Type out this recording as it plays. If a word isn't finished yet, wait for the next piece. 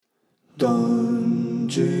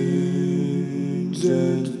Dungeons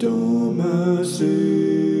and Dumbasses.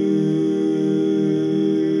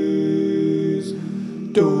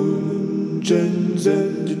 Dungeons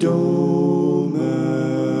and Dumbasses.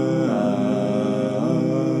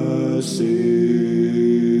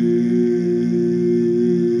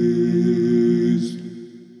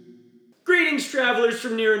 Greetings, travelers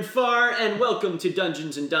from near and far, and welcome to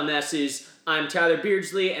Dungeons and Dumbasses. I'm Tyler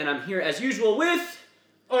Beardsley, and I'm here as usual with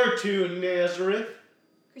R2 Nazareth.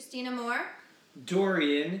 Christina Moore.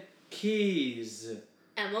 Dorian Keys.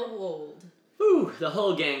 Emma Wold. Ooh, the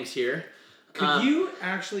whole gang's here. Could you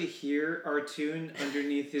actually hear our tune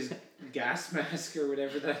underneath his gas mask or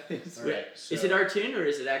whatever that is? All right, so Is it our tune or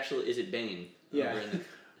is it Bane? Yeah. Over in the-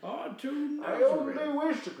 R2 I only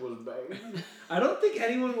wish it was Bane. I don't think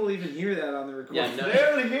anyone will even hear that on the recording. Yeah, no.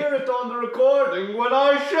 They'll hear it on the recording when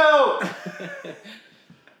I shout.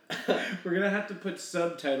 We're going to have to put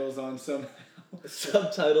subtitles on somehow.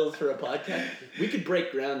 Subtitles for a podcast? We could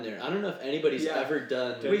break ground there. I don't know if anybody's ever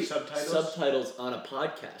done subtitles on a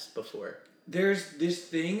podcast before. There's this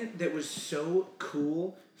thing that was so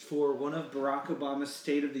cool for one of Barack Obama's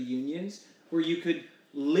State of the Unions where you could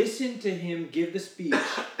listen to him give the speech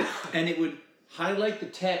and it would highlight the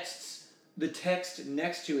text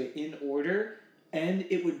next to it in order, and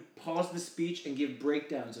it would pause the speech and give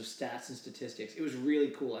breakdowns of stats and statistics. It was really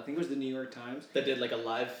cool. I think it was the New York Times. That did like a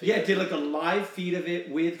live feed? Yeah, it did like a live feed of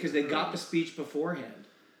it because they got the speech beforehand.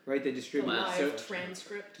 Right, they distribute Live it.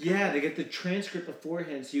 transcript. Yeah, they get the transcript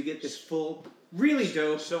beforehand, so you get this full, really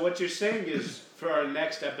dope. So what you're saying is, for our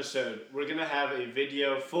next episode, we're going to have a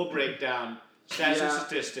video full breakdown, stats and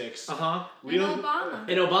statistics. Uh-huh. And Obama.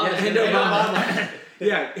 And Obama. Yeah, and Obama.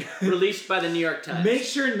 Yeah. Released by the New York Times. Make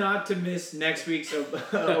sure not to miss next week's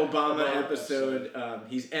Obama episode.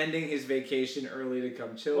 He's ending his vacation early to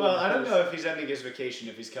come chill. Well, I don't know if he's ending his vacation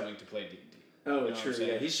if he's coming to play D&D. Oh, You know true. what I'm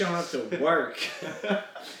Yeah, he's showing up to work.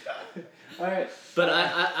 All right. But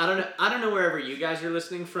I don't know wherever you guys are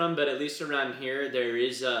listening from, but at least around here there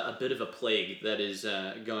is a bit of a plague that is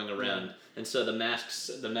going around, and so the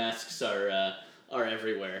masks are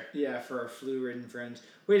everywhere. Yeah, for our flu-ridden friends.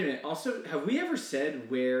 Wait a minute. Also, have we ever said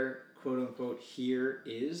where "quote unquote" here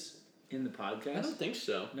is in the podcast? I don't think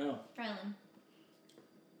so. No. Ireland.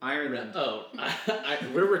 Ireland. Oh,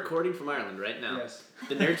 we're recording from Ireland right now. Yes.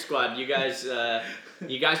 The Nerd Squad. You guys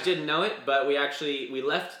didn't know it, but we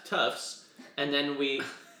left Tufts and then we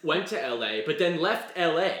went to LA, but then left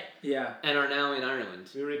LA. Yeah. And are now in Ireland.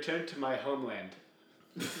 We returned to my homeland.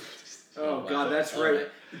 Oh, wow. God, that's All right.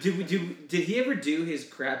 Did he ever do his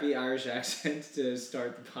crappy Irish accent to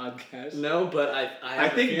start the podcast? No, but I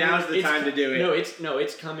think now's the time to do it.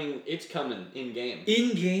 It's coming in game.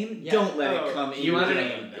 In game? Yeah. Don't let it come in You want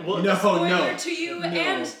game. to? Well, No, Spoiler no. to you No.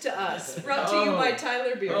 and to us. Brought to you by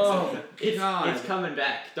Tyler Beardsley. Oh, It's God. coming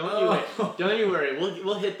back. Don't you worry.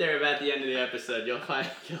 We'll hit there about the end of the episode. You'll find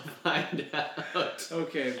out.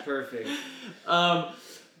 Okay, perfect.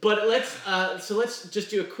 But let's just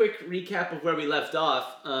do a quick recap of where we left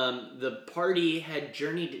off. The party had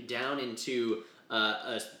journeyed down into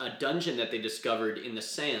a dungeon that they discovered in the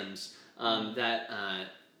sands that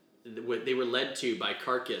they were led to by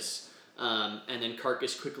Carcass, and then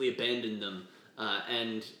Carcass quickly abandoned them.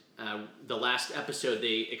 And the last episode,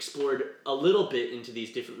 they explored a little bit into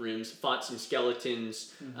these different rooms, fought some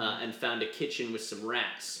skeletons, and found a kitchen with some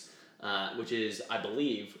rats, which is, I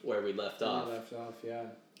believe, where we left off. Yeah.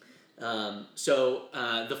 So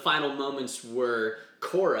the final moments were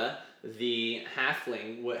Cora, the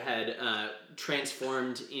halfling, had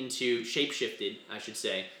shapeshifted, I should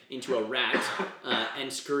say, into a rat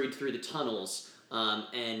and scurried through the tunnels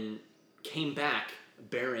and came back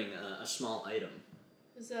bearing a small item.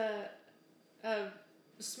 It was a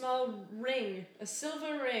small ring, a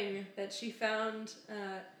silver ring that she found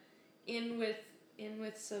in with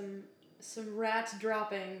some rat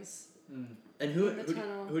droppings. And who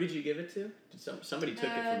did you give it to? Somebody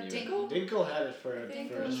took it from you. Dinkle had it for a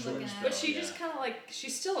was short looking at spell. But she just kind of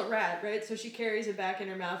she's still a rat, right? So she carries it back in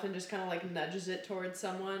her mouth and just kind of nudges it towards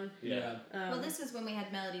someone. Yeah. Well, this is when we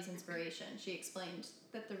had Melody's inspiration. She explained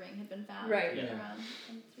that the ring had been found. Right. Yeah.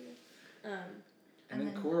 And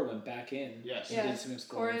then Cora went back in. Yes. She did some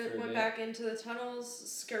exploring Cora for a went bit. back into the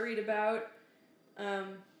tunnels, scurried about,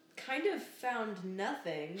 kind of found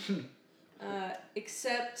nothing,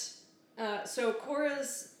 except... So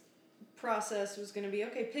Cora's process was going to be,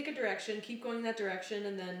 okay, pick a direction, keep going that direction,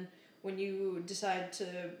 and then when you decide to...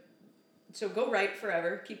 So go right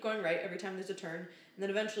forever, keep going right every time there's a turn, and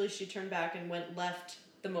then eventually she turned back and went left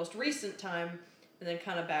the most recent time, and then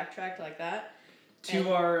kind of backtracked like that.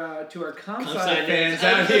 To our comp Comp sci sci fans nerds.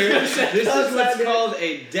 out here, this is Comp what's sci nerds. called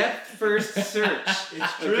a depth first search.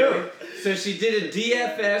 It's true. So she did a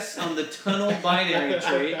DFS on the tunnel binary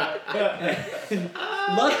tree. And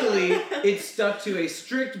luckily, it stuck to a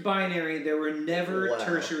strict binary. There were never Wow.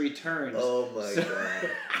 tertiary turns. Oh my So- god.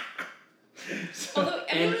 Although,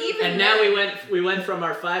 I mean, even And now then- we went from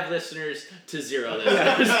our 5 listeners to 0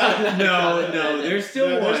 listeners. No, there's still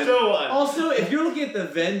No, one. there's still one. Also, if you're looking at the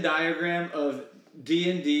Venn diagram of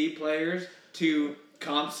D&D players to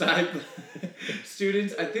comp sci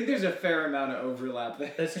students, I think there's a fair amount of overlap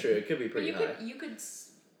there. That's true. It could be But pretty high. you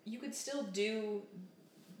could still do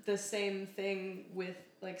the same thing with,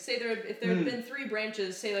 like, say if there had been 3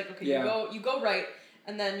 branches, say like, okay, Yeah. you go right,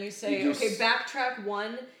 and then you say, You just- okay, backtrack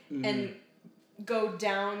 1 and go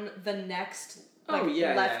down the next like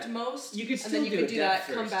leftmost. You could and still then you do could a do depth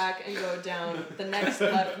that, come first. back and go down the next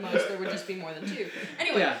leftmost. There would just be more than 2.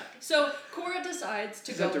 Anyway, Yeah. so Cora decides to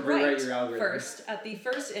Just go have to rewrite right your algorithm. first at the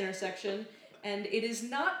first intersection, and it is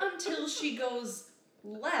not until she goes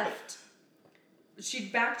left. She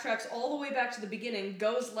backtracks all the way back to the beginning,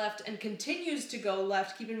 goes left, and continues to go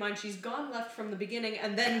left. Keep in mind, she's gone left from the beginning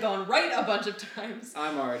and then gone right a bunch of times.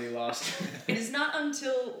 I'm already lost. It is not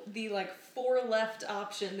until the 4 left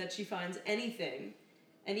option that she finds anything.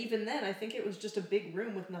 And even then, I think it was just a big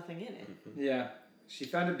room with nothing in it. Yeah. She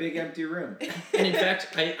found a big empty room. And in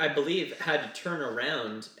fact, I believe had to turn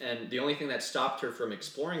around, and the only thing that stopped her from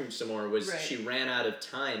exploring some more was Right. she ran out of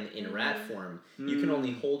time in rat form. You can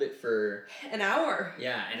only hold it for An hour. an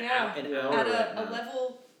hour. At right a now.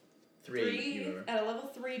 level 3. at a level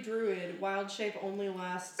 3 druid, wild shape only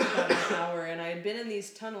lasts about an hour, and I had been in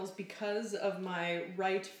these tunnels because of my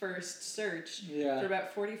right first search for Yeah.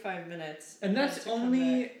 about 45 minutes. And to come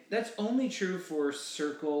back. that's only true for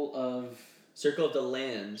Circle of Circle of the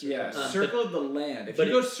Land. Circle of the Land. If but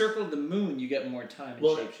you go Circle of the Moon, you get more time in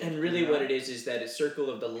Well, shapeshift. and really what it is that it's Circle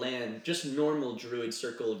of the Land, just normal druid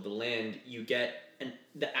Circle of the Land, you get, and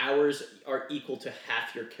the hours are equal to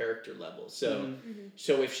half your character level. So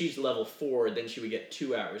so if she's level 4, then she would get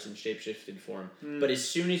 2 hours in shapeshifted form. But as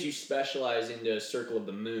soon as you specialize into Circle of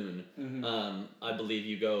the Moon, I believe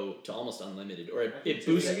you go to almost unlimited. Or it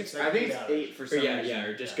boosts... I think it's 8 for Or some yeah, reason. or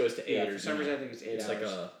it just goes to 8 Yeah, or for some reason I think it's 8 It's hours. like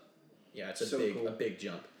a... Yeah, it's a So big cool. a big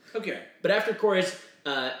jump. Okay. But after Cora's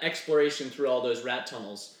exploration through all those rat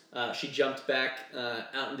tunnels, she jumped back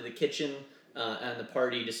out into the kitchen, and the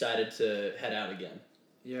party decided to head out again.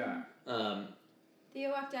 Yeah. Thea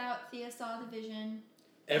walked out. Thea saw the vision.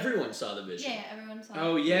 Everyone saw the vision. Yeah, everyone saw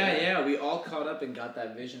Oh it. yeah. We all caught up and got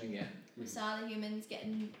that vision again. We saw the humans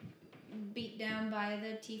getting beat down by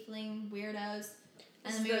the tiefling weirdos.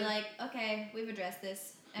 And then we were like, okay, we've addressed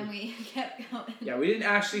this. And we kept going. Yeah, we didn't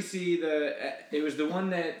actually see the. It was the one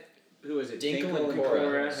that who was it? Dinkle and Cora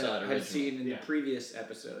Cora saw it had originally. seen in Yeah. the previous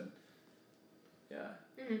episode. Yeah.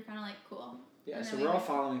 Kind of like, cool. Yeah. And So then we're we all went-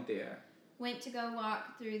 following Thea. Went to go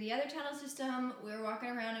walk through the other tunnel system. We were walking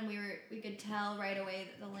around and we could tell right away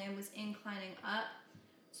that the land was inclining up.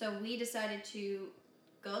 So we decided to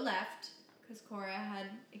go left because Cora had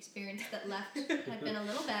experienced that left had been a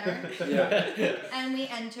little better. Yeah. And we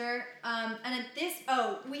enter, and at this,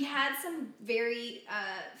 we had some very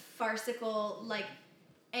farcical, like,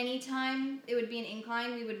 anytime it would be an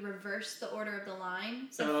incline, we would reverse the order of the line.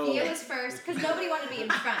 So Thea was first, because nobody wanted to be in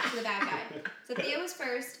front to the bad guy. So Thea was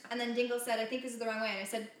first, and then Dingle said, I think this is the wrong way. And I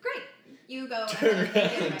said, great, you go. And then Thea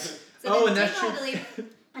did it right. So Oh, then and that's Dingle had true. to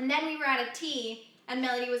leave, and then we were at a T, and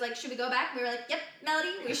Melody was like, should we go back? We were like, yep, Melody,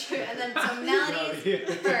 we should. And then, so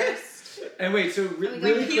Melody's first. And wait, so And we go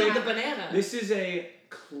really Peel quick, the banana. this is a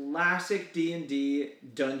classic D&D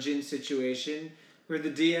dungeon situation where the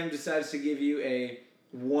DM decides to give you a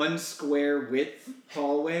 1 square width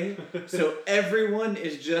hallway, so everyone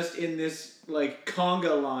is just in this like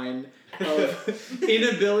conga line of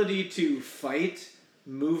inability to fight,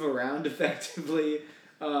 move around effectively.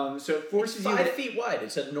 So it forces you 5 to, feet wide.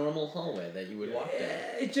 It's a normal hallway that you would walk down.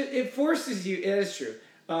 it forces you. It is true.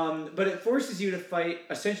 But it forces you to fight.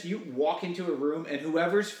 Essentially, you walk into a room, and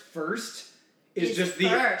whoever's first is just the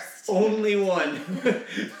first. only one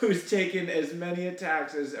who's taken as many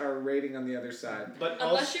attacks as are rating on the other side. But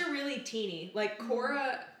Unless you're really teeny. Like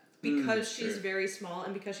Cora, because she's sure. very small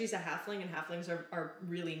and because she's a halfling and halflings are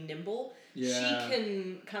really nimble, Yeah. she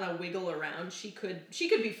can kind of wiggle around. She could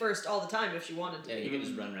be first all the time if she wanted to. Yeah, you can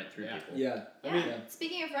just run right through Yeah. people. Yeah. Yeah. mean-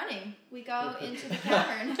 Speaking of running, we go into the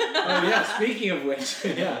cavern. Oh yeah. Speaking of which,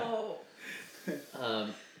 yeah. Oh.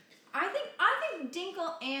 I think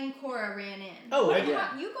Dinkle and Cora ran in. Oh, What yeah.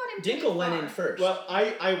 hap- You got in. Dinkle pretty went far. in first. Well,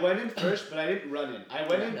 I went in first, but I didn't run in. I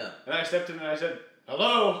went in, No. and I stepped in, and I said,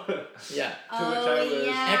 hello. Yeah. To which I was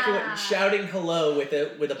yeah. Shouting hello with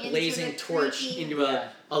a Into blazing the torch creepy into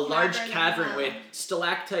a large cavern of cavern hell. with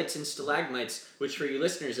stalactites and stalagmites, which for you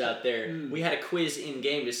listeners out there, we had a quiz in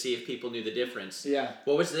game to see if people knew the difference. Yeah.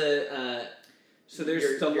 What was the So there's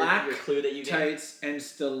your clue that you gave? stalactites and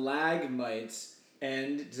stalagmites,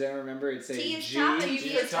 and does anyone remember? It's a T is G. top and G G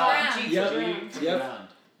for is top, ground. G for Yep. ground. from Yep. ground.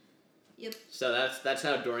 So that's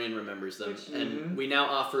how Dorian remembers them, Which- and we now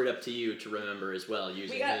offer it up to you to remember as well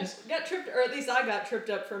using We his. got tripped, or at least I got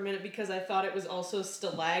tripped up for a minute because I thought it was also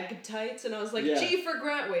stalactites, and I was like, Yeah. G for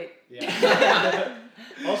ground. Wait. Yeah.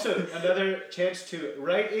 Also, another chance to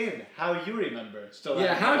write in how you remember stalactites.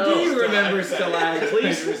 Yeah, how do you remember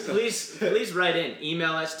stalagmites? Please write in.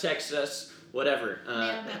 Email us, text us, whatever.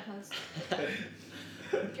 Mailbag post.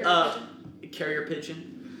 Carrier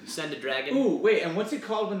pigeon. Send a dragon. Ooh, wait, and what's it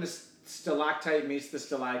called when the stalactite meets the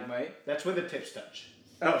stalagmite? That's when the tips touch.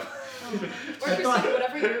 Oh. Or Christine,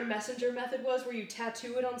 whatever your messenger method was, where you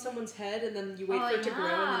tattoo it on someone's head and then you wait Oh, for it to grow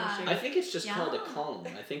and then yeah. you I shave it. think it's just called a Yeah. column.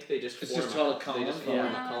 I think they just It's form just called a column, They just form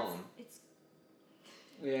yeah. a column. It's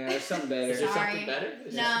Yeah, there's something better. Is there Sorry. something better?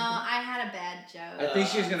 Is no, there something- I had a bad joke. I think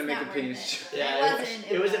she was gonna It's make not a worth penis it. joke. Yeah, it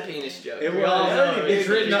wasn't. It was a wasn't. penis joke. It We was. all know It's It's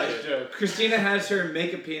written a up. penis joke. Christina has her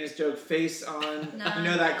make a penis joke face on. No, You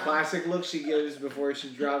know that no. classic look she gives before she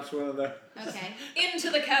drops one of the. Okay.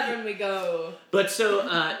 Into the cavern we go. But so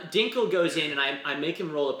Dinkle goes in, and I make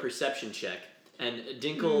him roll a perception check, and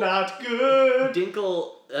Dinkle Not good.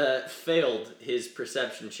 Dinkle failed his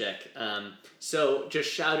perception check. So just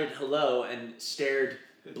shouted hello and stared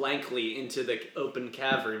blankly into the open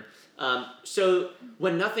cavern. So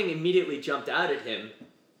when nothing immediately jumped out at him,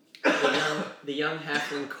 the young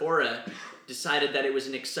halfling Cora decided that it was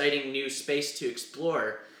an exciting new space to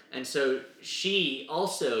explore, and so she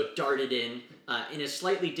also darted in a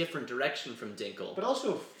slightly different direction from Dinkle. But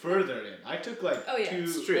also further in. I took like Oh, yeah. two.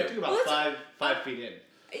 It's true. I took about Well, it's- 5 feet in.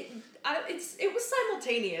 It was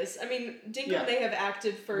simultaneous. I mean, Dinkle Yeah. may have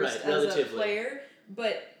acted first Right, as a relatively. player,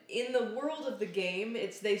 but in the world of the game,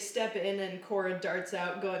 it's they step in and Cora darts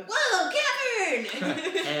out going, "Whoa,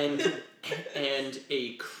 cavern!" and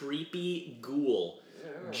a creepy ghoul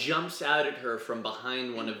jumps out at her from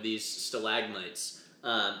behind one of these stalagmites.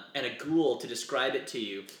 And a ghoul, to describe it to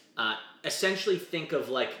you, essentially think of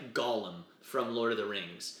like Gollum from Lord of the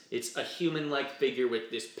Rings. It's a human-like figure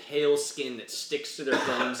with this pale skin that sticks to their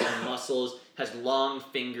bones and muscles, has long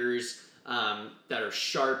fingers that are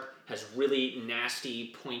sharp, has really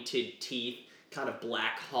nasty pointed teeth, kind of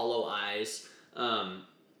black hollow eyes,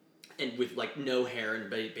 and with like no hair and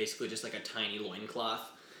basically just like a tiny loincloth,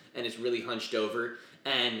 and is really hunched over.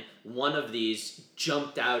 And one of these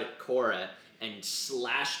jumped out at Cora and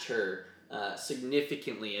slashed her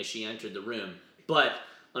significantly as she entered the room. But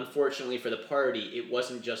unfortunately for the party, it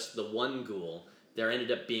wasn't just the one ghoul. There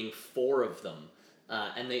ended up being 4 of them.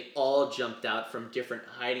 And they all jumped out from different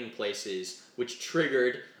hiding places, which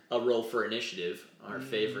triggered a roll for initiative, our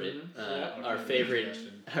favorite, our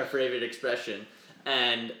favorite expression.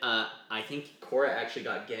 And I think Cora actually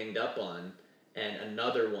got ganged up on, and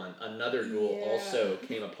another ghoul Yeah. also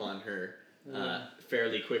came upon her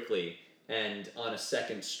fairly quickly. And on a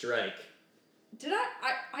second strike, Did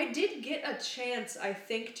I did get a chance, I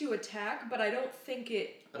think, to attack, but I don't think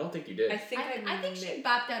it. I don't think you did. I think I think she mi-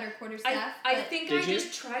 bopped out her quarterstaff. I but- think Did I you?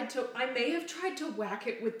 just tried to. I may have tried to whack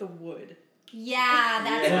it with the wood. Yeah,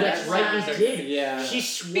 that's Yeah. what Oh, that's it right, was. you did. Yeah. She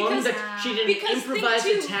swung Because- she did an because thing improvised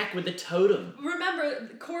too- attack with the totem. Remember,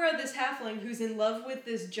 Cora, this halfling who's in love with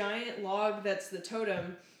this giant log that's the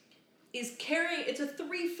totem, is carrying. It's a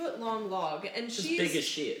 3-foot long log, and As she's big as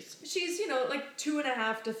she is. she's like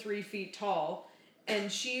 2.5 to 3 feet tall,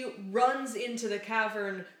 and she runs into the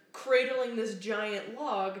cavern cradling this giant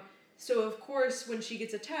log. So of course, when she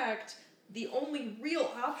gets attacked, the only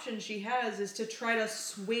real option she has is to try to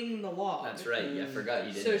swing the log. That's right. Yeah, I forgot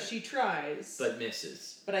you did So that. she tries, But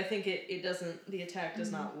misses. but I think it doesn't. The attack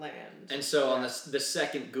does not land. And so on the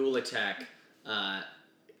second ghoul attack,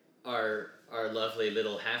 our lovely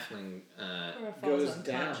little halfling Cora falls goes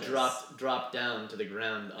unconscious. down. dropped down to the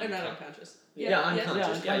ground. Oh, not unconscious. Yeah,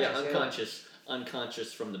 unconscious. yeah, Yeah, unconscious,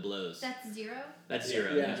 unconscious from the blows. That's 0? That's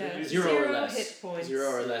 0. Yeah. Yeah. Zero or less. hit points. 0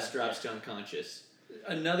 or less Yeah. drops to unconscious.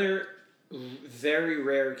 Another very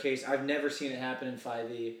rare case. I've never seen it happen in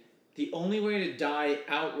 5e. The only way to die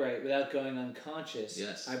outright without going unconscious,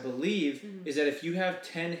 Yes. I believe, is that if you have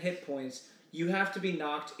 10 hit points, you have to be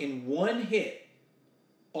knocked in one hit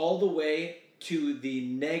all the way to the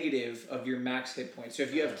negative of your max hit points. So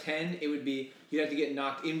if you have 10, it would be you'd have to get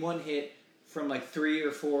knocked in one hit from like 3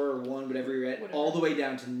 or 4 or 1, whatever you're at, Whatever. all the way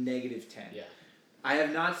down to negative 10. Yeah. I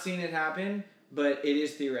have not seen it happen, but it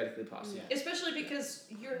is theoretically possible. Yeah. Especially because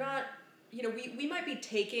you're not, we might be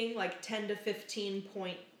taking like 10 to 15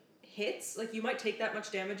 point hits. Like you might take that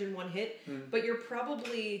much damage in one hit, but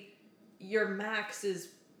your max is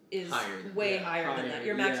Higher than way that. higher than that.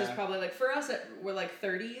 Your max is probably like, for us, we're like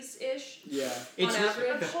 30s-ish. Yeah. On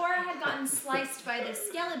average. But Cora had gotten sliced by the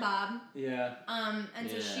Skelebob, Yeah. and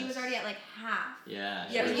so she was already at like half. Yeah.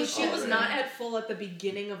 Yeah, She well, was she was already- not at full at the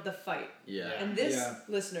beginning of the fight. Yeah. And this, Yeah.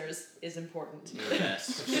 listeners, is important.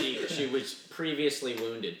 Yes, she was previously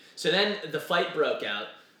wounded. So then the fight broke out.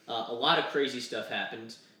 A lot of crazy stuff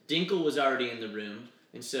happened. Dinkle was already in the room,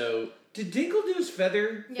 and so Did Dinkle do his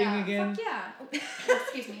feather Yeah, thing again? fuck yeah. Oh,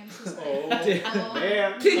 excuse me, I'm so sorry. Oh, Did-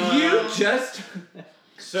 man. Did you just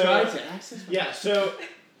So, try to access my... yeah, so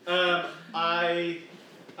I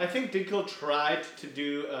think Dinkle tried to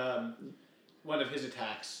do one of his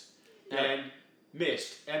attacks and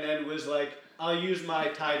missed, and then was like, I'll use my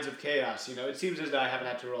Tides of Chaos. It seems as though I haven't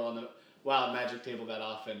had to roll on the Wild Magic table that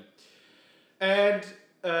often. And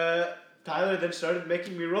Tyler then started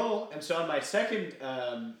making me roll, and so on my second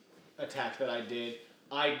attack that I did,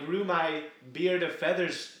 I grew my beard of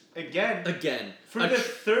feathers again for the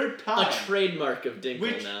third time. a trademark of Dinkle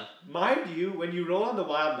Which, now. mind you, when you roll on the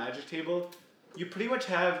Wild Magic table, you pretty much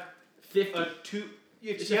have 50.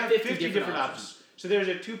 you a have 50 50 different different options. options. So there's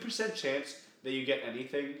a 2% chance that you get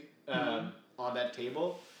anything on that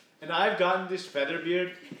table. And I've gotten this feather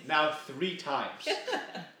beard now 3 times.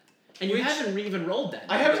 And you haven't even rolled that.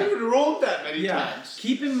 I haven't even rolled that many Yeah. times.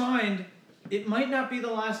 Keep in mind, it might not be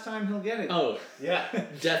the last time he'll get it. Oh, Yeah.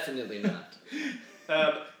 definitely not.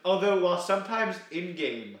 Although, while sometimes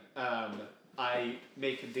in-game I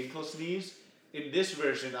make Dinkle sneeze, in this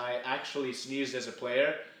version I actually sneezed as a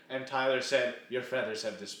player, and Tyler said, your feathers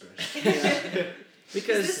have dispersed.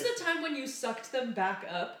 Because Is this the time when you sucked them back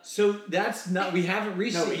up? So that's not, we haven't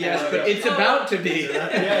reached No, it we yet, haven't. but it's Oh. about to be.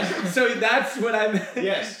 Yes. So that's what I meant.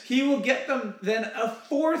 Yes. He will get them then a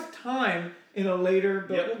 4th time in a later,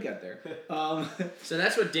 but Yep. we'll get there. So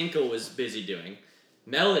that's what Dinkle was busy doing.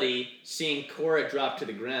 Melody, seeing Cora drop to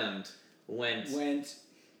the ground, went.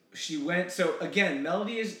 So again,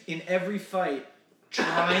 Melody is in every fight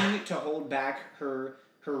trying to hold back her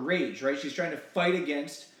rage, right? She's trying to fight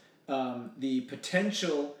against the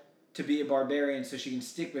potential to be a barbarian so she can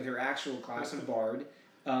stick with her actual class of bard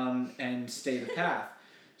and stay the path.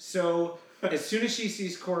 So as soon as she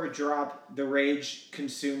sees Cora drop, the rage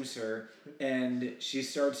consumes her and she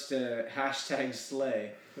starts to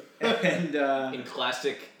 #slay. And In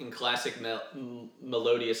classic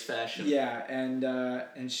melodious fashion. yeah,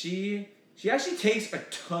 and she actually takes a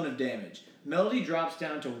ton of damage. Melody drops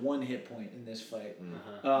down to 1 hit point in this fight.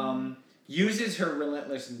 Uses her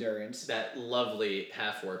relentless endurance. That lovely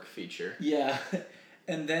half-work feature. Yeah,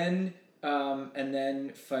 and then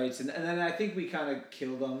fights, and then I think we kind of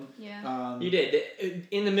kill them. Yeah. You did.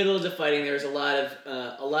 In the middle of the fighting, there was a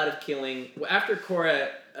lot of killing. After Cora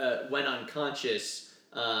went unconscious,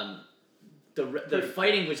 the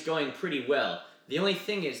fighting was going pretty well. The only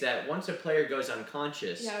thing is that once a player goes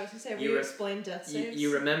unconscious, Yeah, I was going to say, You we re- explained death saves.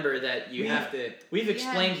 you remember that you have to. We've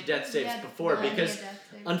explained death saves before because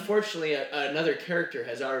unfortunately another character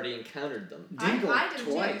has already encountered them. Dinkle I did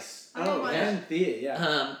too. twice. I did once. And Thea,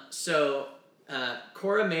 yeah. So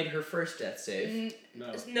Cora made her first death save.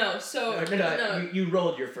 No, so... No, you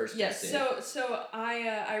rolled your first Yes, death save. so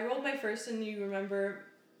I rolled my first, and you remember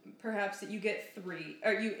perhaps that you get 3,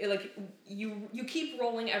 or you keep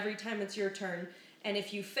rolling every time it's your turn, and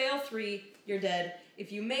if you fail 3, you're dead.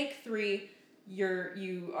 If you make 3,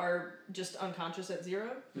 you are just unconscious at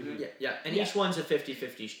 0. Yeah, and each one's a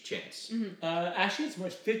 50-50 chance. Actually, it's more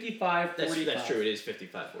 55, 45. That's true. It is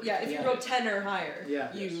 55-45. Yeah, if you roll 10 or higher,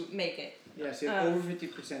 Yeah. you make it. Yeah, so you have over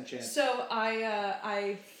 50% chance. So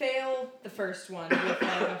I fail the first one with like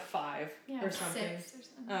a 5 Yeah, or something. 6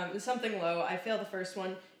 or something. Something low. I fail the first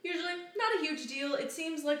one. Usually not a huge deal. It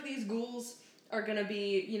seems like these ghouls are gonna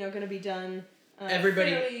be done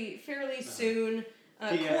fairly soon.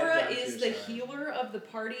 Thea Cora had is done the too, so- healer of the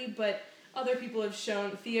party, but other people have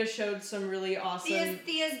shown. Thea showed some really awesome.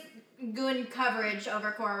 Thea's good coverage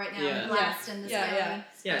over Cora right now. Yeah. The blast and the Yeah.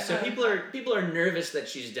 Yeah, so people are nervous that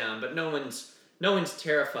she's down, but no one's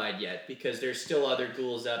terrified yet because there's still other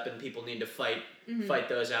ghouls up and people need to fight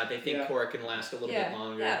those out. They think Cora can last a little bit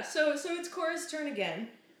longer. Yeah, so it's Cora's turn again.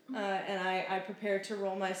 And I prepare to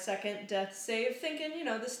roll my second death save, thinking,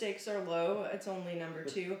 the stakes are low. It's only number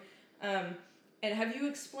 2. And have you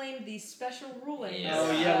explained the special ruling? Yes.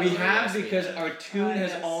 Oh yeah, we have Yes, we because have. our tune has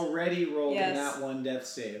Yes. already rolled in Yes. that 1 death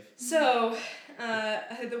save. So,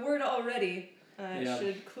 the word already Yeah.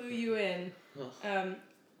 should clue you in.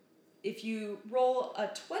 if you roll a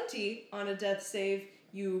 20 on a death save,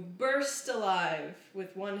 you burst alive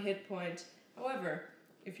with 1 hit point. However,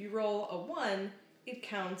 if you roll a 1, it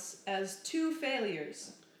counts as 2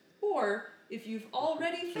 failures. Or, if you've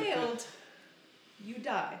already failed, you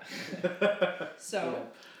die. So,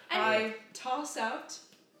 I toss out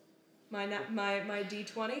my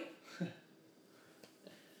D20,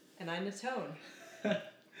 and I Natone.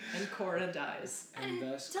 And Cora dies. And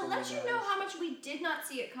thus to Cora let you dies. know how much we did not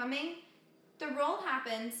see it coming, the roll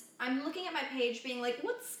happens. I'm looking at my page being like,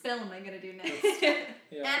 what spell am I going to do next?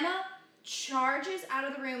 Yeah. Emma charges out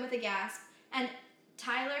of the room with a gasp, and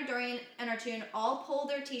Tyler, Dorian, and Artoon all pull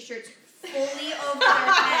their t-shirts fully over their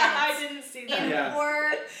I heads didn't see in that. Yeah.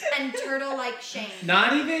 horror and turtle-like shame.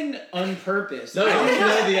 Not even on purpose. No, I didn't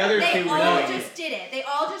know the other They two were all doing it. just did it. They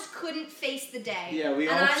all just couldn't face the day. Yeah, we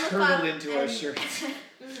And all I look turtled up into our and- shirts.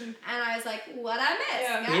 And I was like, what I missed,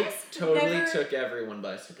 Yeah. It guys? totally Never- took everyone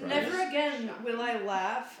by surprise. Never again will I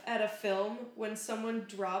laugh at a film when someone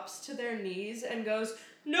drops to their knees and goes,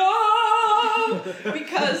 "No!"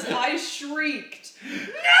 because I shrieked,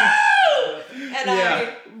 "No!" and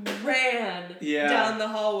Yeah. I ran Yeah. down the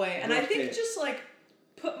hallway. And I Booked think it. just like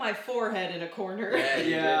put my forehead in a corner. Yeah,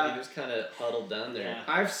 you Yeah. did. You just kind of huddled down there. Yeah.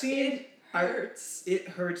 I've seen. It hurts. It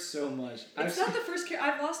hurts so much. It's not the first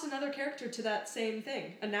I've lost another character to that same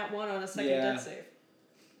thing. A nat 1 on a second Yeah. death save.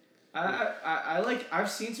 I've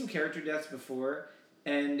seen some character deaths before,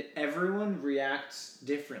 and everyone reacts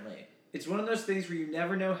differently. It's one of those things where you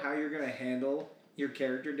never know how you're gonna handle your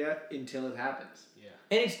character death until it happens.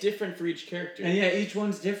 And it's different for each character. And yeah, each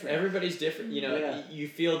one's different. Everybody's different. You know, Yeah. you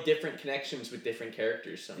feel different connections with different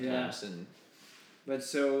characters sometimes, and But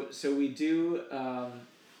so we do.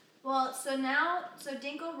 Well, so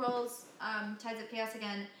Dinkle rolls Tides of Chaos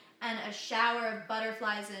again, and a shower of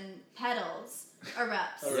butterflies and petals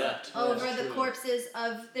erupts Erupt. over That's the true. corpses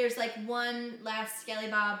of. There's like one last Skelly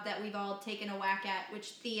Bob that we've all taken a whack at, which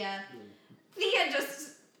Thea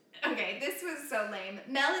just. Okay, this was so lame.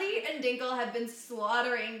 Melody and Dinkle have been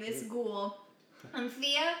slaughtering this ghoul, and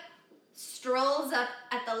Thea strolls up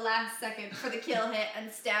at the last second for the kill hit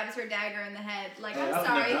and stabs her dagger in the head. Like, Oh, I'm that-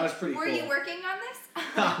 sorry, that was pretty were cool. you working on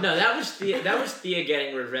this? no, that was Thea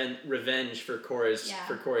getting revenge for Cora's Yeah.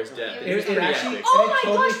 death. It was pretty actually- epic. Oh And it my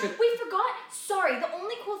totally gosh, fit- we forgot. Sorry, the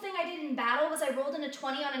only cool thing I did in battle was I rolled in a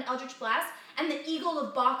 20 on an Eldritch Blast, and the Eagle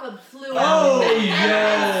of Baka flew out Oh, and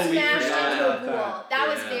yeah, we smashed forgot into a about ghoul. that. That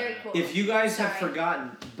was Yeah. very cool. If you guys have Sorry.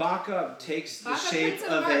 forgotten, Baka takes the Baka, shape Prince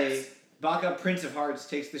of of Hearts. Baka Prince of Hearts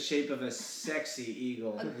takes the shape of a sexy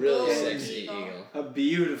eagle. A Really golden sexy eagle. A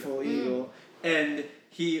beautiful eagle, and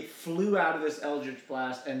he flew out of this Eldritch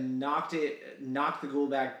Blast and knocked the ghoul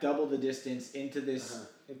back double the distance into this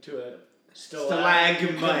Into a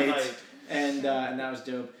stalagmite, and that was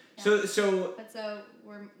dope. Yeah. So But so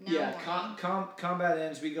we're now yeah, morning. combat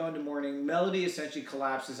ends. We go into morning. Melody essentially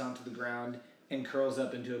collapses onto the ground and curls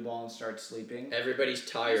up into a ball and starts sleeping. Everybody's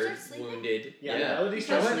tired, start sleeping? wounded. Yeah, Yeah. Melody Because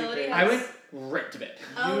starts Melody sleeping. I went right to bed.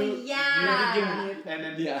 Oh, You yeah. begin, and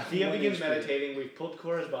then Yeah, Thea one begins HP. meditating. We've pulled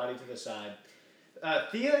Cora's body to the side.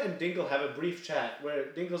 Thea and Dinkle have a brief chat where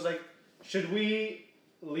Dinkle's like, "Should we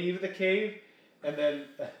leave the cave?" And then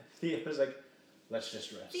Thea was like, "Let's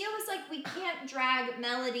just rest." Thea was like, we can't drag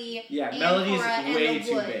Melody Yeah, and Melody's Cora and way the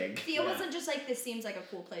too wood. big. Thea Yeah. wasn't just like, this seems like a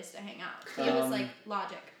cool place to hang out. Thea was Um, like,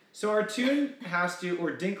 logic. So our tune has to,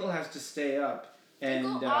 or Dinkle has to stay up, and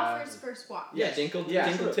Dinkle offers first watch. Yeah, Yes. Dinkle, Yeah,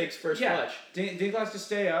 Dinkle sure. takes first Yeah. watch. Dinkle has to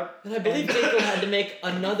stay up. And I believe Dinkle had to make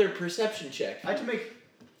another perception check. I had to make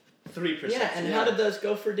 3%. Yeah, and how did those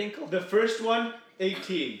go for Dinkle? The first one,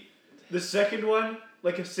 18. The second one,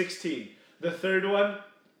 like a 16. The third one,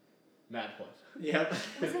 nat 1. Yep.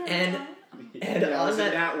 Was it And- a And yeah, it on was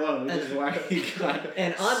that, nat one, which is why he got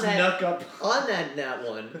and on that, snuck up. on that nat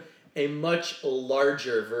one, a much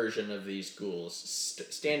larger version of these ghouls,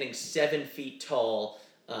 standing 7 feet tall,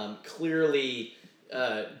 clearly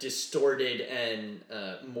distorted and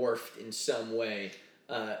morphed in some way.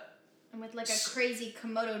 And with like a crazy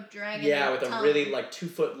Komodo dragon. Yeah, with tongue. a really 2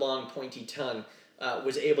 foot long pointy tongue,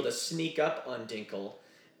 was able to sneak up on Dinkle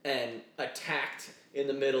and attacked in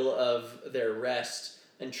the middle of their rest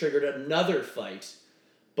and triggered another fight.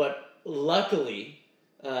 But luckily,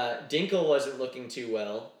 Dinkle wasn't looking too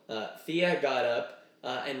well. Thea got up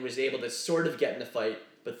and was able to sort of get in the fight,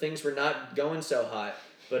 but things were not going so hot.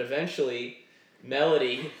 But eventually,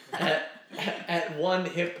 Melody, at 1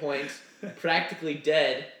 hit point, practically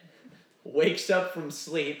dead, wakes up from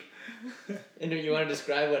sleep. And you want to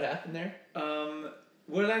describe what happened there?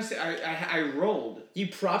 What did I say? I rolled. You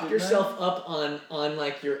propped Didn't yourself up on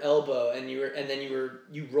your elbow, and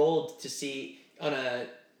you rolled to see on a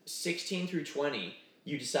 16 through 20.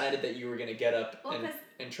 you decided that you were gonna get up Well, 'cause-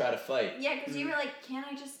 and try to fight. Yeah, because you were like, can't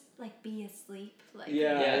I just like be asleep? Like,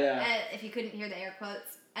 Yeah. if you couldn't hear the air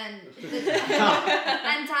quotes. And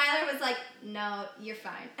and Tyler was like, no, you're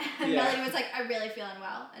fine. And Yeah. Melody was like, I really feel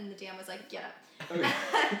unwell. And the DM was like, get up. Okay.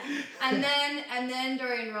 and then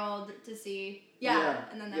Dorian rolled to see.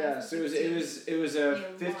 And then that was So the it was a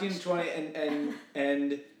You 15, launched. 20,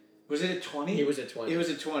 and was it a 20? He was at 20. It was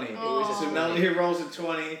a 20. Oh. So Melody rolls a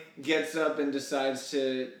 20, gets up and decides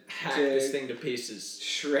to Hack this thing to pieces.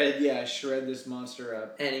 shred this monster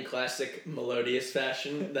up. And in classic melodious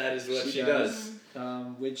fashion, that is what she does.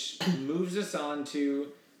 does. Which moves us on to,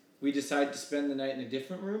 we decide to spend the night in a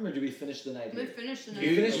different room, or do we finish the night We here? finished the night.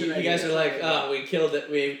 You finished the You night guys here. are like, oh, we killed it.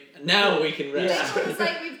 Now we can rest. Daniel was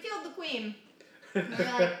like, we've killed the queen. And we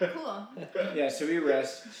were like, cool. Yeah, so we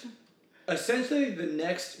rest. Essentially,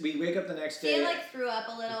 we wake up the next day. Thea like threw up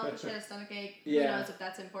a little. She had a stomachache. Yeah. Who knows if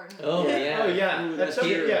that's important? Oh yeah. Oh yeah. Ooh, That's that's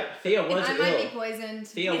something. true. Yeah. Thea was I might ill. be poisoned.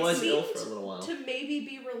 Thea It was ill seemed for a little while. to maybe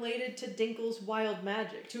be related to Dinkle's wild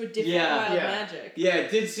magic, to a different Yeah. wild Yeah. magic. Yeah,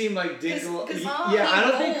 it did seem like Dinkle. 'cause, Yeah, he I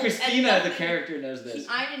don't think rolled Christina, and the nothing- character, knows this.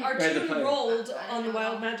 I didn't. Right, the Artune player. rolled I on the don't know.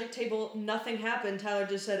 wild magic table, nothing happened. Tyler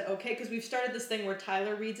just said, okay, because we've started this thing where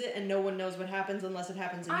Tyler reads it and no one knows what happens unless it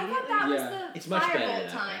happens I immediately. thought that was Yeah. the It's much better firebolt that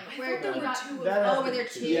time. way. I Where thought there we were got two of That Oh, happened were there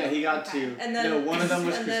too. two? Yeah, he got Okay. two. And then, No, one of them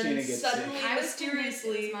was and Christina then gets suddenly, sick. I was convinced it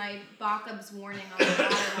mysteriously, was my Bacchus warning on the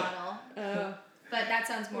water bottle. But that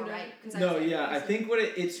sounds more Okay. right. 'Cause No, was yeah, I think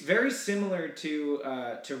it's very similar to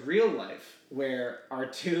real life, where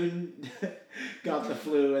Artune got the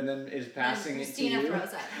flu and then is passing and it to Christina you.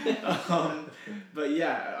 throws up. But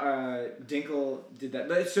yeah, Dinkle did that.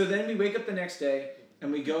 But so then we wake up the next day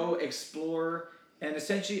and we go explore, and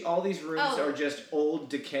essentially all these rooms Oh. are just old,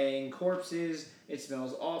 decaying corpses. It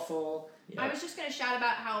smells awful. I was just gonna shout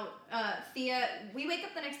about how Thea. We wake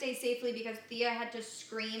up the next day safely because Thea had to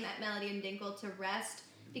scream at Melody and Dinkle to rest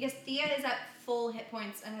because Thea is at full hit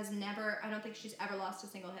points and has never. I don't think she's ever lost a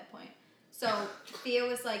single hit point. So Thea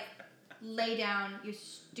was like, "Lay down, you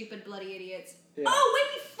stupid bloody idiots." Yeah. Oh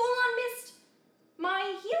wait, we full on missed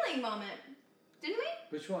my healing moment, didn't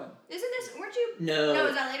we? Which one? Isn't this? Weren't you? No. No,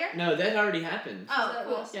 is that later? No, that already happened. Oh, That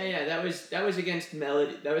cool. was- Yeah, that was against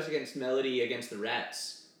Melody. That was against Melody against the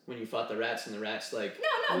rats when you fought the rats and the rats like.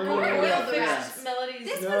 No, No, Cora no, healed the yeah. rats. Melody's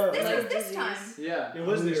This No. was like this disease. time. Yeah. It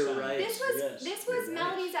was Oh, this you're time. right. This was Yes, this you're was right.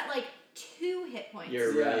 Melody's at like 2 hit points.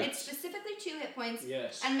 You're Yeah. right. It's specifically 2 hit points,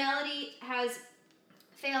 Yes. and Melody has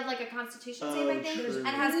failed like a Constitution save, Oh, I think, true. and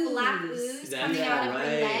has black Ooze. ooze That's coming out of her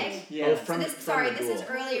right. leg. Yeah. Oh, So from this, from sorry, the this is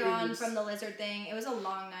duel. earlier on Ooze. from the lizard thing. It was a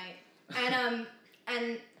long night,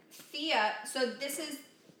 and Thea. So this is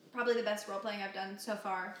probably the best role playing I've done so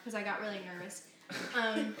far because I got really nervous,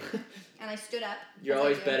 and I stood up. You're as I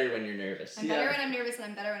always do. better when you're nervous. I'm better when I'm nervous and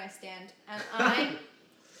I'm better when I stand. And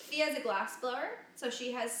Thea's a glass blower, so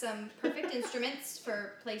she has some perfect instruments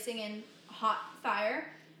for placing in hot fire,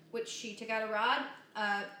 which she took out a rod,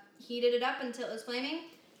 heated it up until it was flaming,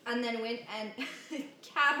 and then went and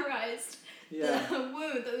cauterized Yeah. the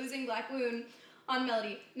wound, the oozing black wound, on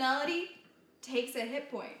Melody. Melody takes a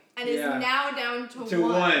hit point and Yeah. is now down to To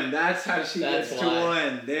one. one. That's how she That's gets to why.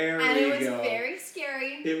 one. There And we it was go. very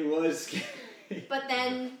scary, It was scary. but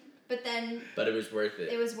then But it was worth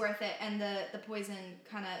it it. was worth it, and the poison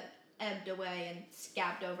kind of ebbed away and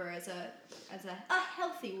scabbed over as a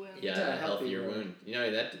healthy wound. Yeah, Yeah, a healthier healthy wound. You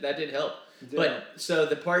know, that did help. Did But so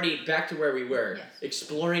the party, back to where we were, Yes.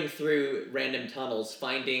 exploring through random tunnels,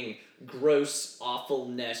 finding gross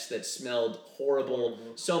awfulness that smelled horrible,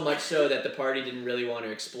 so much so that the party didn't really want to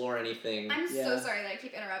explore anything. I'm so Yeah. sorry that I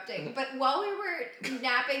keep interrupting, but while we were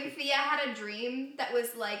napping, Thea had a dream that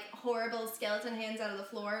was like horrible skeleton hands out of the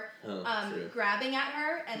floor, True. grabbing at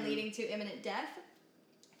her and leading to imminent death.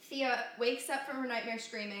 Thea wakes up from her nightmare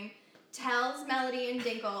screaming, tells Melody and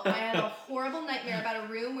Dinkle, I had a horrible nightmare about a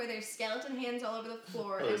room where there's skeleton hands all over the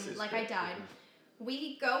floor Oh, this and is like good. I died.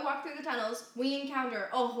 We go walk through the tunnels. We encounter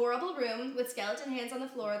a horrible room with skeleton hands on the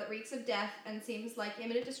floor that reeks of death and seems like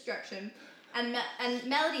imminent destruction. And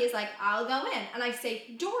Melody is like, I'll go in. And I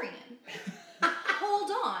say, Dorian,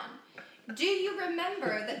 hold on. Do you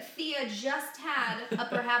remember that Thea just had a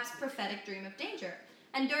perhaps prophetic dream of danger?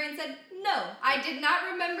 And Dorian said, no, I did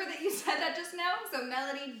not remember that you said that just now, so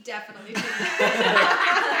Melody definitely did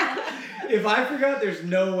that. If I forgot, there's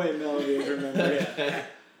no way Melody would remember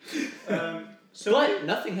it. So But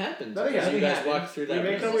nothing happened Nothing as you happened. guys Nothing walked through We that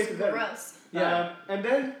make room. our way It's to just them. gross. Yeah. And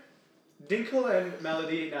then Dinkle and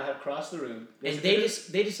Melody now have crossed the room. And they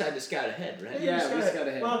decide to scout ahead, right? Yeah, we scout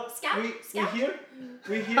ahead. Well, Scout? we Scout? hear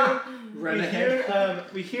Run we ahead. hear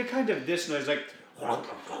we hear kind of this noise like,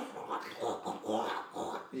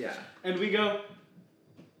 Yeah. and we go,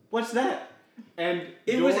 what's that? And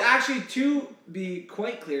It was actually, to be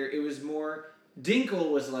quite clear, it was more,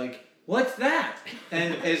 Dinkle was like, what's that?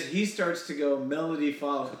 And as he starts to go, Melody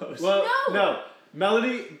follows. Well, no.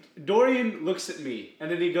 Melody, Dorian looks at me,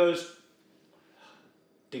 and then he goes,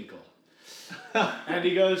 Dinkle. And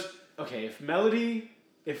he goes, okay, if Melody,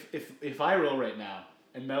 if I roll right now,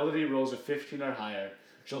 and Melody rolls a 15 or higher,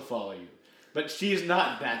 she'll follow you. But she's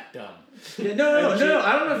not that dumb. Yeah, no.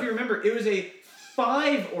 I don't know if you remember. It was a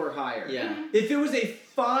 5 or higher. Yeah. If it was a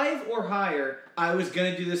 5 or higher, I was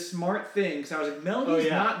going to do the smart thing. Because I was like,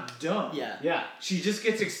 Melody's not dumb. Yeah. Yeah. She just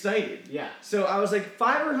gets excited. Yeah. So I was like,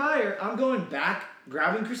 5 or higher, I'm going back,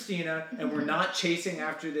 grabbing Christina, and we're not chasing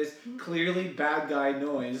after this clearly bad guy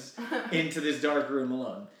noise into this dark room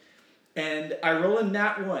alone. And I roll a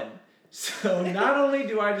nat 1. So not only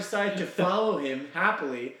do I decide to follow him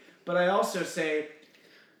happily, but I also say,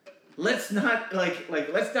 let's not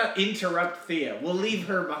let's not interrupt Thea. We'll leave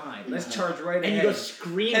her behind. Let's charge right ahead. And you go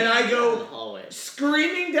screaming And I go down the hallway.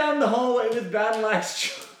 Screaming down the hallway with battle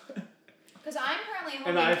axe. Because I'm currently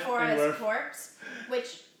And holding and Cora's we're- corpse,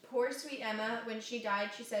 which poor sweet Emma, when she died,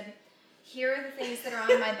 she said, here are the things that are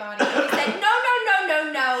on my body. And we said,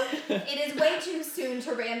 no. It is way too soon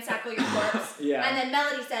to ramsackle your corpse. Yeah. And then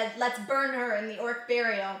Melody said, let's burn her in the orc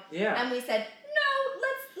burial. Yeah. And we said, no,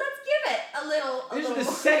 let's give it a little. This is little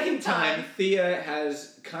the second time Thea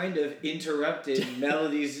has kind of interrupted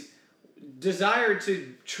Melody's desire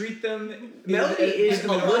to treat them. Melody is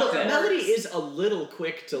Melody is a little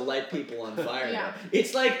quick to light people on fire. Yeah.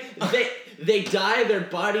 It's like they die, their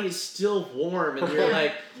body is still warm, and you're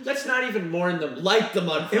like, let's not even mourn them, light them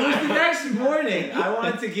on It fire. was the next morning. I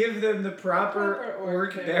wanted to give them the proper Proper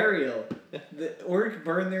orc orc burial. The orc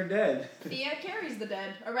burned their dead. Thea carries the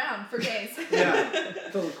dead around for days. Yeah.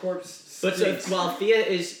 So the corpse But so stinks. while Thea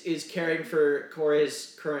is caring for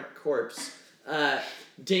Cora's current corpse,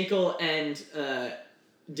 Dinkle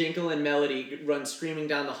and Melody run screaming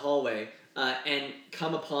down the hallway and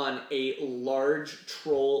come upon a large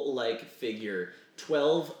troll-like figure,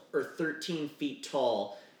 12 or 13 feet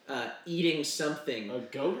tall, eating something. A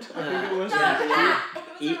goat, I think it was. No, I it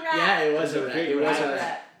was a believe. rat. It was a rat. Yeah, it was It a was a rat. big It was a rat.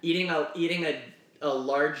 rat. Eating a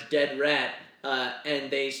large dead rat, and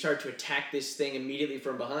they start to attack this thing immediately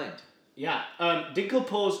from behind. Yeah. Dinkle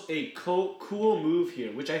pulls a cool move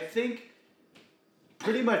here, which I think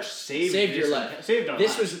pretty much saved Your this- life. Saved our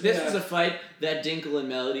This lives. was a fight that Dinkle and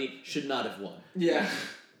Melody should not have won. Yeah.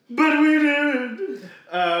 But we did.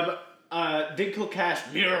 Dinkle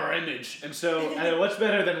cast mirror image, and so what's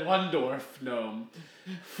better than one dwarf gnome?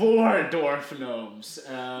 4 dwarf gnomes,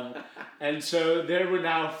 and so there were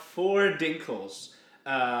now 4 Dinkles,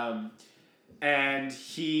 and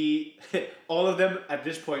he, all of them at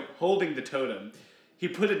this point holding the totem, he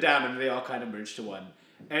put it down and they all kind of merged to one,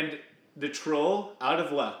 and the troll, out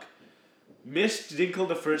of luck, missed Dinkle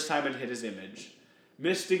the first time and hit his image.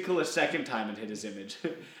 Missed Dinkle a second time and hit his image.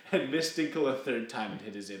 And missed Dinkle a third time and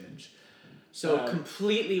hit his image. So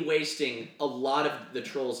completely wasting a lot of the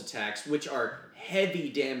troll's attacks, which are heavy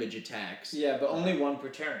damage attacks. Yeah, but only one per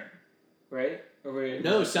turn, right?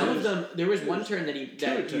 No, some of them. There was one turn that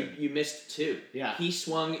turn. you missed 2. Yeah. He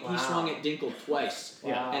swung at Dinkle twice.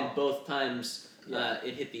 Yeah. And both times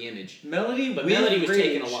it hit the image. Melody, But with Melody was rage,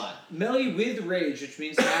 taking a lot. Melody with rage, which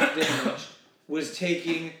means half damage, was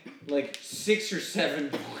taking like 6 or 7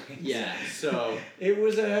 points. Yeah. So It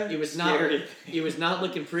was not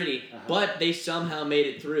looking pretty, but they somehow made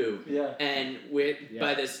it through. Yeah. And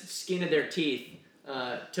by the skin of their teeth,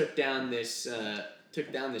 took down this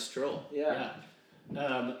troll. Yeah.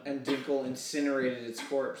 And Dinkle incinerated its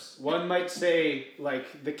corpse. One might say,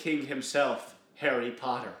 like the king himself, Harry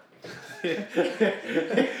Potter.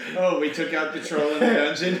 Oh, we took out the troll in the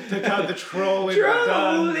dungeon. Took out the troll in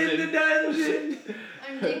Troll the dungeon. in the dungeon.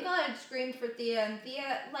 And Dinkle had screamed for Thea, and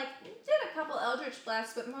Thea did a couple Eldritch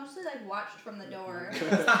blasts, but mostly watched from the door.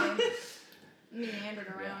 Meandered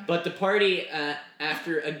around. But the party,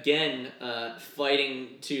 after again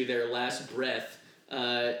fighting to their last breath,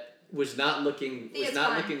 was not looking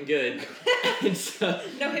looking good, and so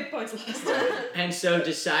No hit points lost. and so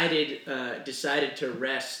decided to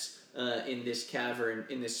rest in this cavern,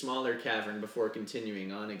 in this smaller cavern, before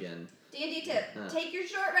continuing on again. D&D tip: take your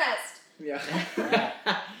short rest. Yeah.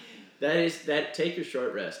 Take your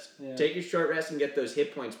short rest. Yeah. Take your short rest and get those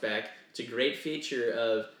hit points back. It's a great feature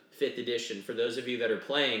of 5th edition. For those of you that are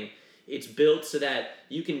playing, it's built so that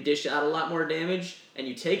you can dish out a lot more damage and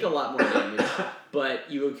you take a lot more damage, but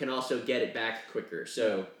you can also get it back quicker.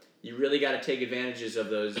 So you really got to take advantages of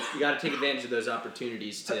those. You got to take advantage of those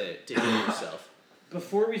opportunities to heal yourself.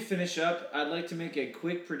 Before we finish up, I'd like to make a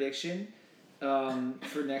quick prediction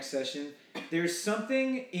for next session. there's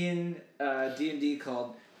something in D&D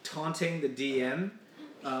called taunting the DM,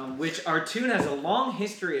 which Artoon has a long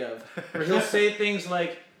history of, where he'll say things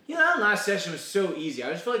like, that last session was so easy.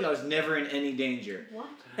 I just felt like I was never in any danger. What?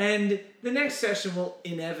 And the next session will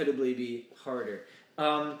inevitably be harder.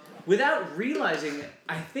 Without realizing it,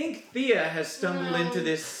 I think Thea has stumbled into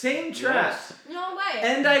this same trap. Yes. No way.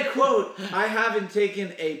 And I quote, I haven't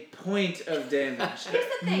taken a point of damage. Here's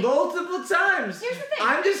the thing. Multiple times. Here's the thing.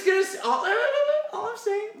 I'm just going to... All I'm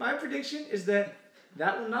saying, my prediction is that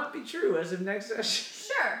will not be true as of next session.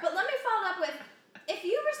 Sure, but let me follow up with, if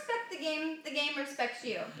you respect the game respects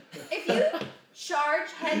you. If you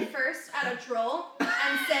charge head first at a troll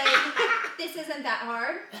and say, this isn't that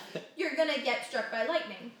hard, you're gonna get struck by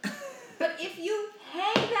lightning. But if you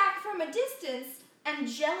hang back from a distance and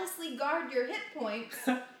jealously guard your hit points,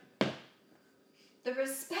 the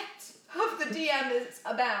respect of the DM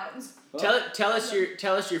abounds. Tell us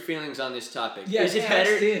your feelings on this topic. Yeah, is it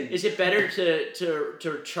text better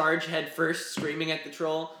to charge head first, screaming at the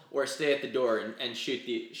troll, or stay at the door and shoot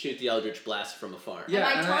the Eldritch Blast from afar? Yeah,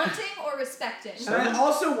 Am I taunting or respecting? And I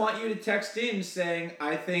also want you to text in saying,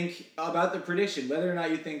 I think, about the prediction, whether or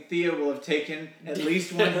not you think Thea will have taken at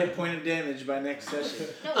least one hit point of damage by next session.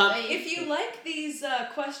 No way. If you like these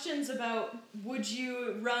questions about would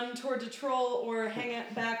you run toward a troll or hang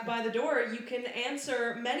it back by the door, you can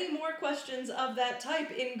answer many more questions of that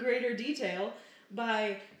type in greater detail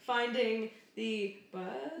by finding the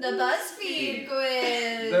BuzzFeed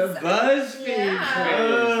quiz. The BuzzFeed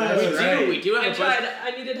Yeah. quiz. That's right. We do I have a tried.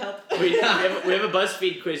 I needed help. we have a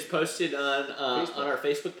BuzzFeed quiz posted on our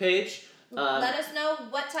Facebook page. Let us know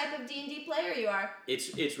what type of D&D player you are.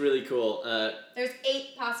 It's really cool. There's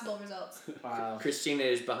 8 possible results. Wow. Christina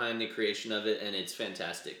is behind the creation of it, and it's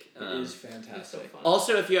fantastic. It is It's so fantastic. fun.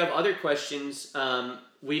 Also, if you have other questions,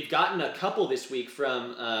 we've gotten a couple this week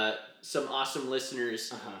from some awesome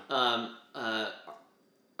listeners.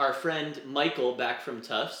 Our friend Michael, back from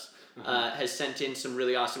Tufts, has sent in some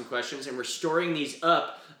really awesome questions, and we're storing these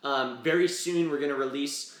up. Very soon, we're going to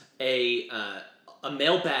release a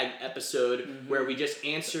mailbag episode where we just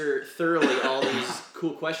answer thoroughly all these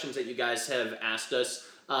cool questions that you guys have asked us.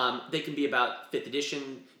 They can be about 5th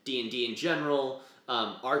edition, D&D in general,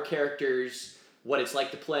 our characters, what it's like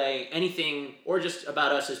to play, anything, or just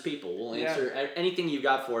about us as people. We'll answer anything you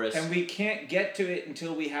got for us. And we can't get to it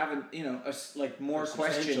until we have more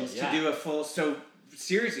questions to do a full. So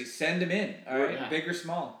seriously, send them in. All right, big or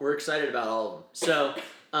small. We're excited about all of them. So,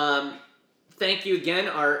 thank you again.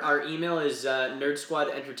 Our email is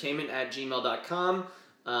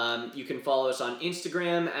nerdsquadentertainment@gmail.com. You can follow us on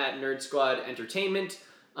Instagram at nerdsquadentertainment.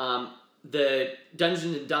 The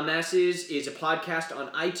Dungeons and Dumbasses is a podcast on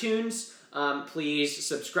iTunes. Please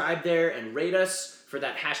subscribe there and rate us for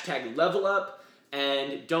that hashtag level up.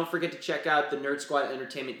 And don't forget to check out the Nerd Squad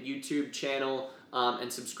Entertainment YouTube channel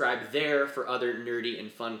and subscribe there for other nerdy and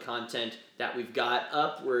fun content that we've got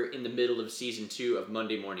up. We're in the middle of Season 2 of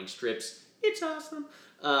Monday Morning Strips. It's awesome.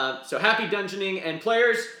 So happy dungeoning, and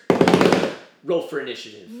players, roll for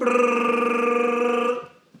initiative.